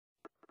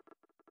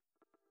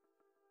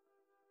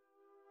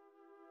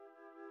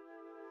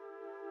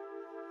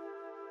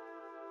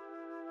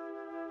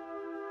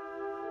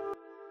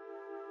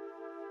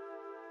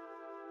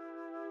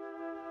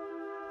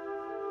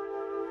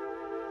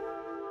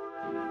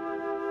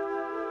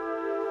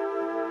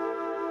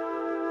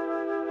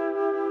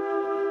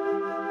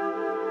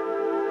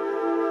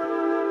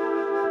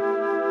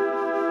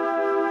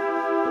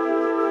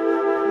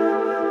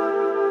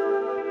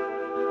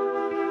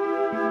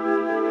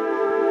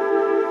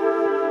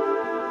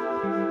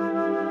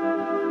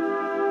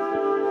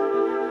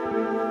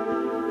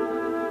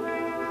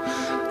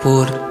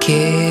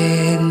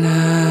Porque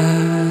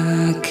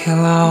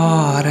naquela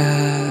hora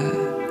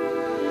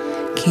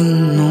que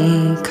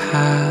nunca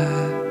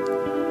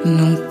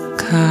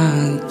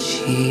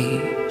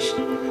antes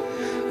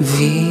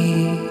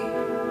vi,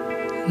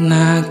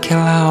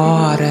 naquela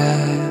hora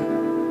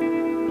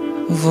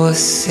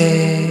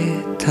você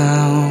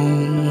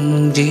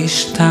tão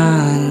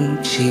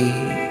distante,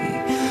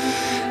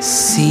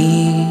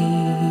 sim,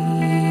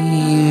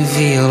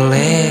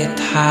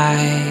 violetas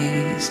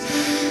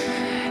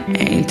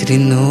entre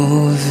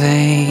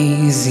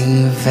nuvens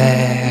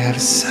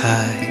inversas,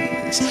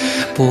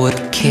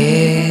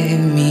 porque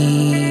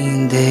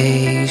me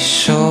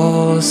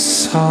deixou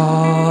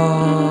só.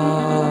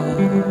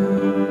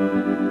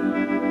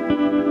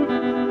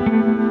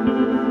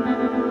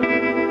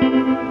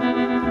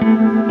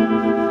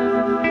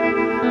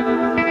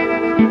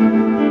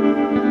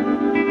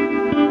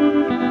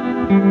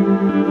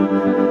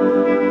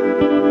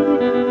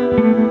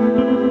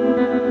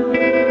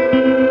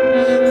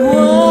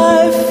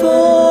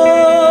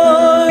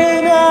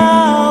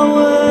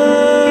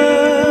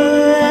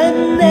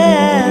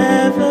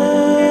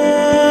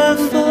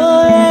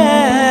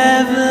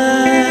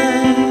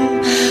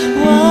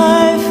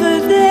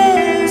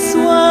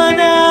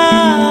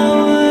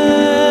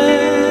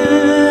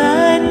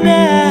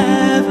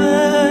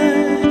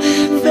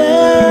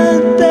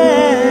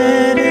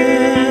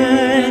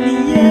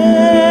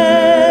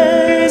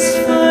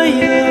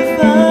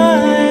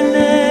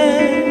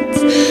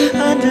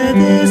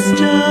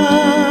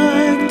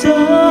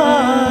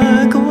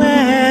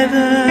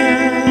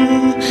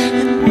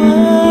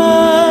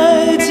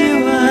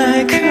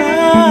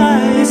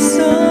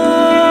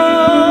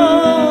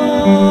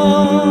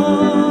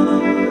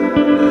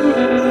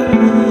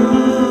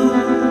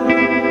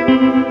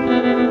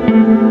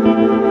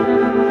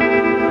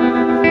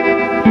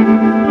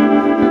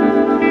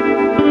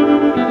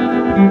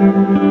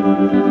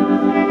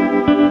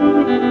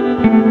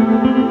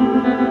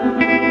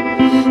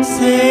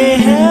 Say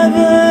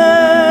heaven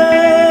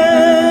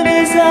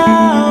is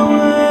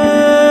ours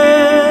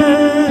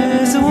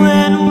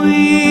when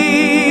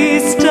we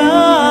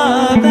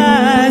stop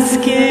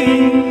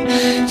asking,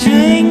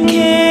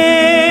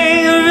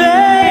 drinking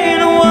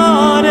rainwater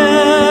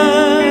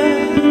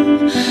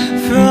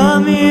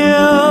from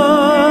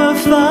your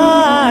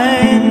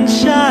fine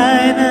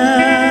china.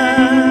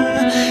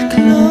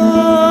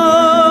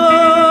 Close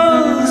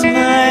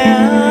my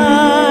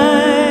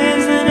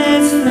eyes and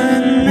it's the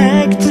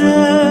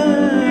nectar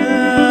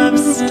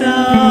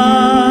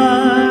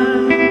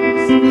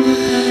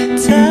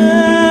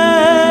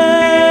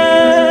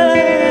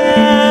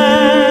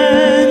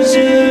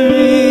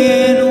tangerine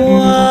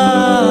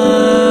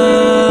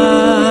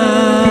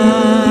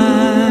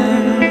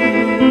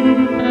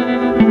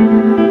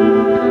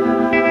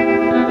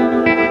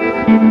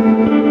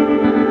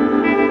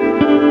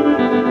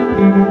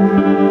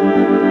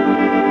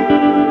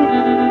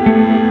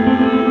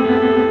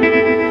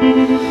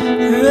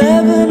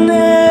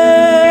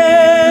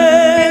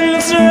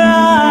revenants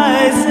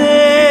rising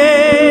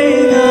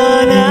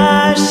on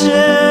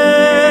ashen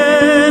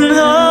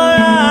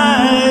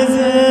horizons,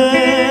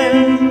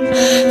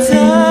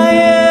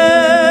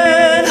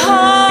 tired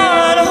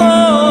heart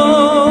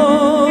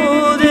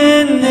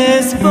holding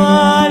this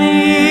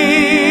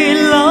body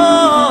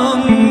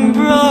long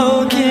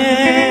broken.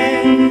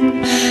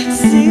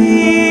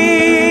 See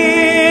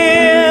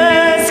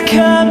us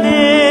coming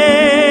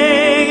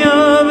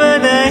over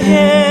the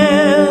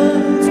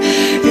hills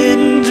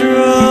in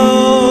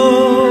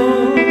droves,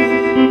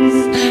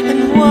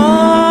 and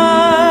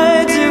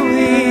why do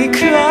we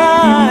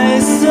cry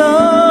so?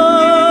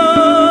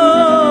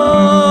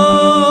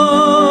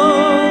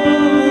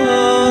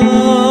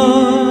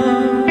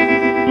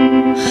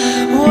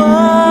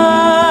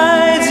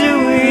 Why do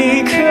we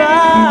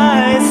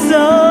cry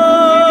so?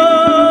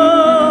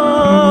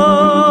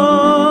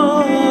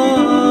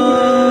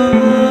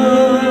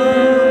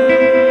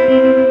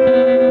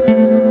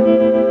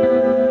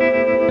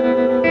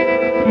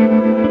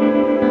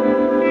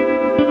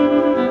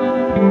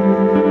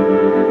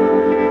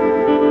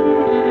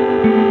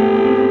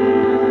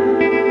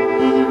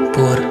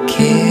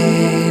 Porque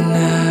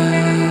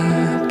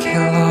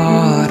naquela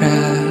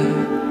hora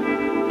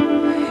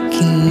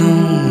que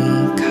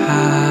nunca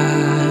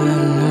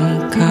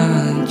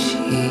antes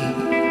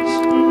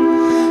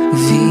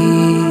vi,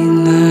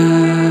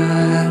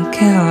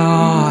 naquela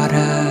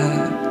hora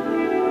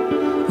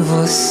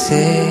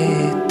você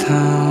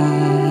tão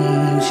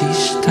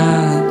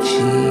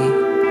distante,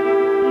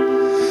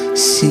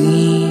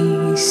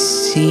 sim,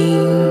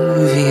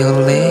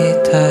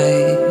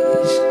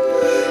 violetas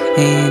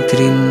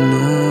entre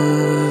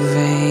nuvens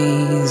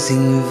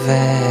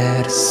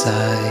inversas,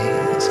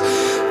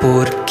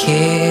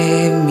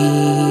 porque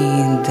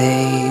me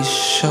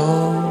deixou